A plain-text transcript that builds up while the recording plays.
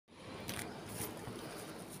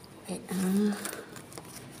Wait,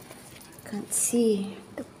 can't see.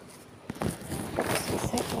 The box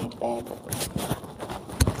inside my bag.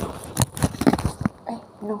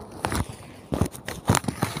 No.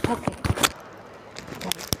 Okay.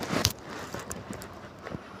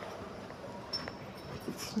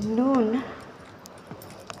 It's noon.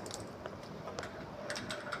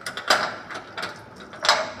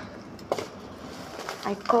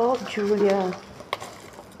 I called Julia.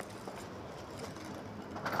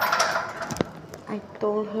 I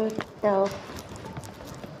told her to tell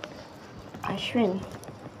Ashwin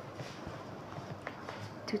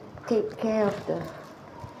to take care of the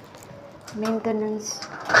maintenance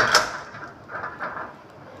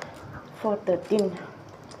for 13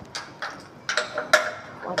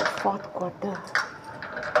 for the fourth quarter.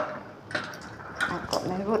 I've got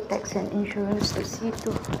my road tax and insurance to see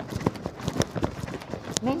to.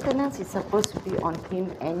 Maintenance is supposed to be on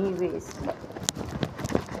him anyways, but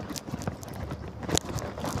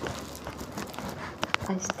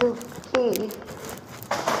I still pay.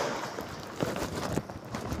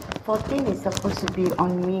 14 is supposed to be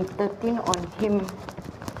on me, 13 on him.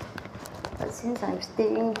 But since I'm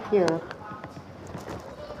staying here,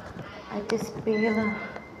 I just pay lah.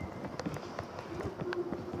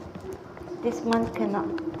 This month cannot.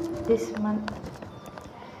 This month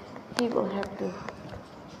he will have to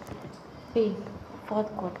pay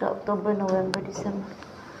fourth quarter, October, November, December.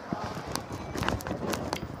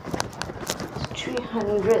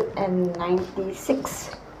 396.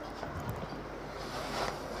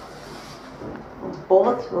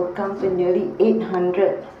 Both will come to nearly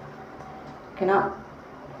 800. Cannot.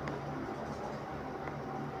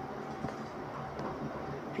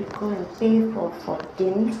 If you go and pay for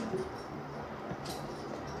 14,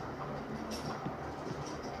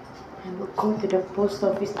 I will go to the post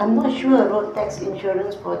office. I'm not sure road tax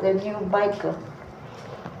insurance for the new biker.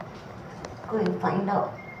 Go and find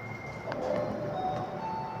out.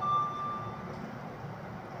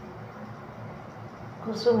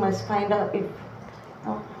 Also must find out if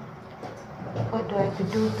what do I have to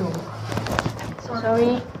do to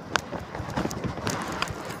sorry.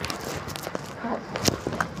 What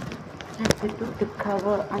I have to do to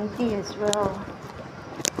cover auntie as well.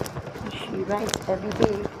 She rides every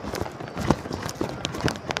day.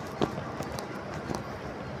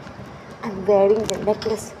 I'm wearing the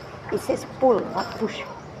necklace. It says pull, not push.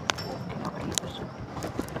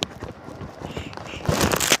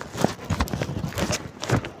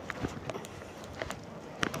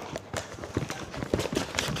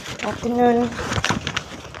 Afternoon.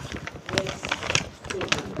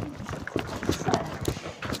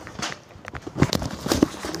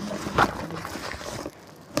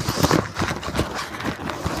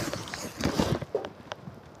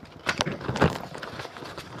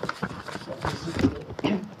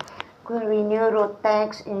 Go renew road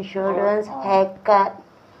tax, insurance, haircut.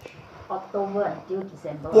 October until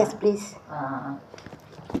December. Yes, please.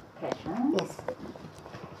 Cash, huh? Yes.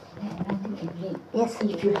 Nothing again. Yes.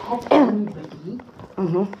 If you have anybody,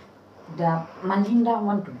 the Malinda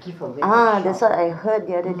want to give away. That's what I heard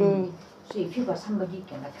the other day. So if you got somebody, you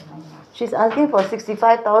can recommend me. She's asking for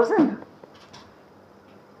 65,000.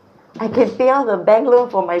 I can pay off the bank loan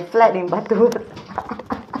for my flat in Butterworth.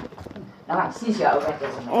 Now, since you are aware,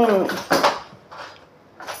 there's a matter.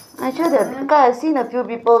 I sure that because I've seen a few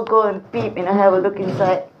people go and peep and have a look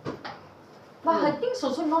inside. But her things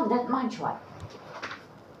also not that much, what?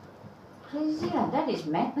 Crazy lah, that is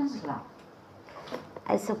madness lah.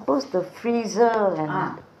 I suppose the freezer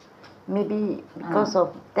and maybe because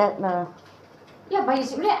of that. Yeah, but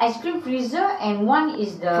it's really ice cream freezer and one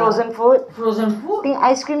is the Frozen food. Frozen I food. think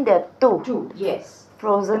ice cream there are two. Two, yes.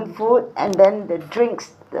 Frozen food and then the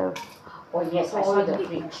drinks. Oh yes, I saw the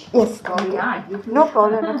fridge. Yes, thank you. No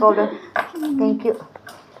problem, no problem. Thank you.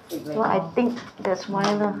 So I think that's why.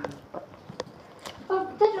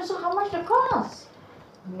 But that also how much the cost?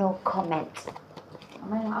 No comment. I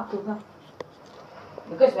mean, up to her.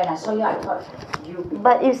 Because when I saw you, I thought you.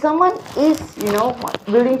 But if someone is,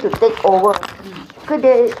 willing to take over, could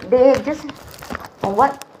they just, on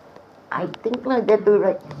what? I think like they do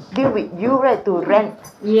right, deal with you right to rent.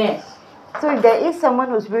 Yes. So if there is someone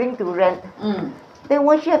who's willing to rent, then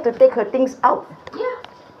won't she have to take her things out? Yeah.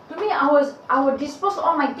 To me, I would dispose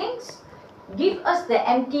all my things, give us the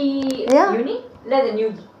empty unit, let the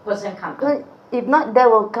new person come. If not, there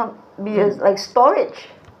will be like storage.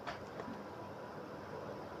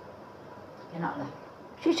 Cannot lah.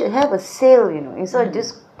 She should have a sale, instead of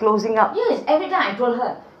just closing up. Yes, every time I told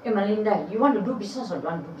her, hey Malinda, you want to do business or don't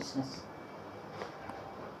want to do business?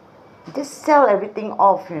 Just sell everything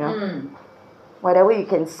off, Whatever you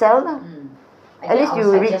can sell. At least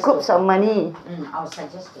you recoup some money. I'll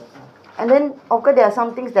suggest to her. And then, of course, there are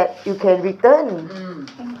some things that you can return.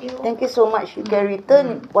 Thank you. Thank you so much. You can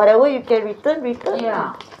return whatever you can return.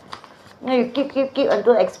 Yeah. No, you keep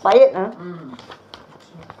until expired.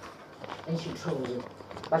 Then she threw away.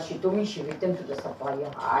 But she told me she returned to the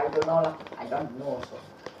supplier. I don't know lah. I don't know also.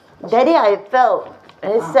 Daddy, I felt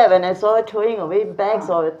very sad when I saw her throwing away bags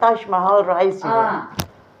of Taj Mahal rice.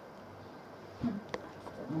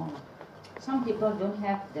 Some people don't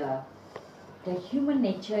have the human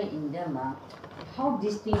nature in them. How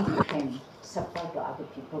this thing you can supply to other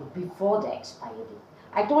people before the expiry.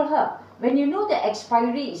 I told her, when you know the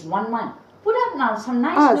expiry is 1 month, put up now some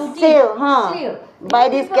nice notice. Sale, Sale. Buy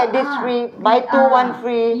this, get this free. Buy 2, 1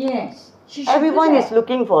 free. Yes. Everyone is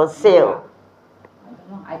looking for a sale. I don't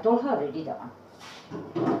know. I told her already that one.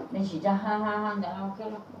 Then she just okay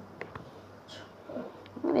lah.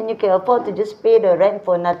 Then you can afford to just pay the rent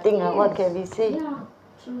for nothing. Yes. What can we say? Yeah,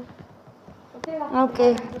 true. Okay lah.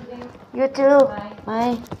 Okay. You too. Bye.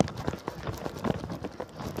 Bye.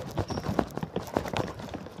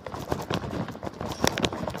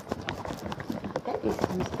 That is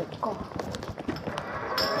Mr. Koh.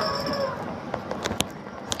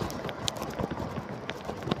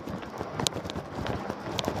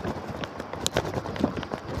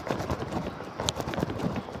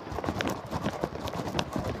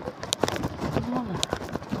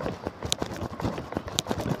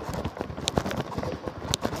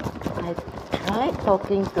 I tried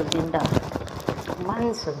talking to Linda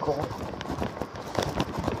months ago.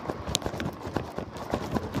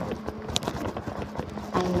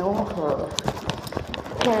 I know her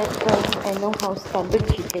character. I know how stubborn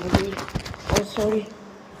she can be. Oh, sorry.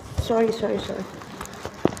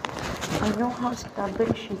 I know how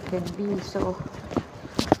stubborn she can be, so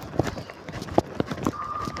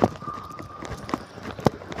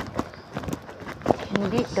can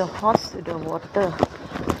lead the horse to the water.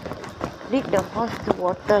 Lead the horse to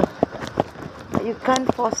water, but you can't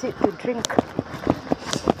force it to drink.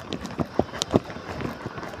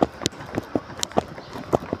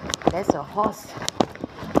 There's a horse.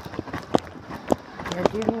 You're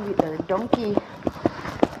dealing with a donkey.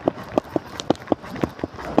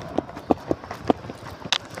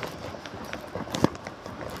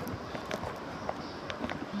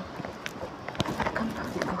 Come on,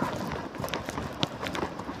 we go.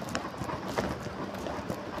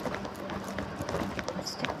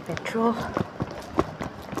 Let's take petrol.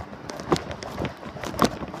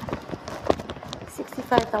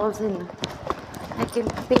 65,000. I can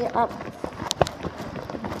pay up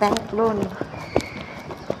bank loan.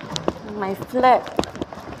 My flat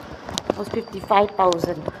was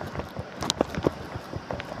 55,000.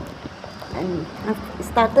 And I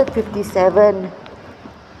started 57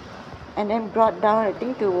 and then brought down I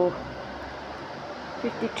think to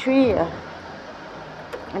 53.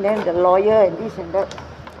 And then the lawyer and this and that.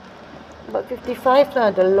 But 55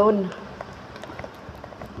 the loan.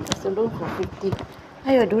 That's the loan for 50.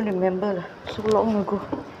 I don't remember, so long ago.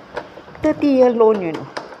 30-year loan, you know.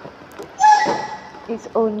 It's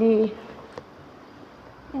only,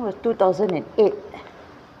 it was 2008.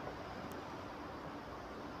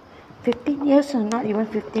 15 years or not even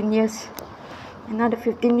 15 years. Another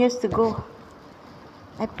 15 years to go.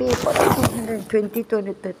 I pay about 220,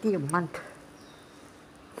 230 a month.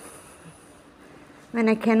 When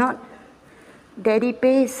I cannot, Daddy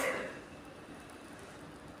pays.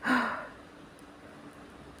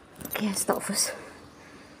 Okay, I stop first.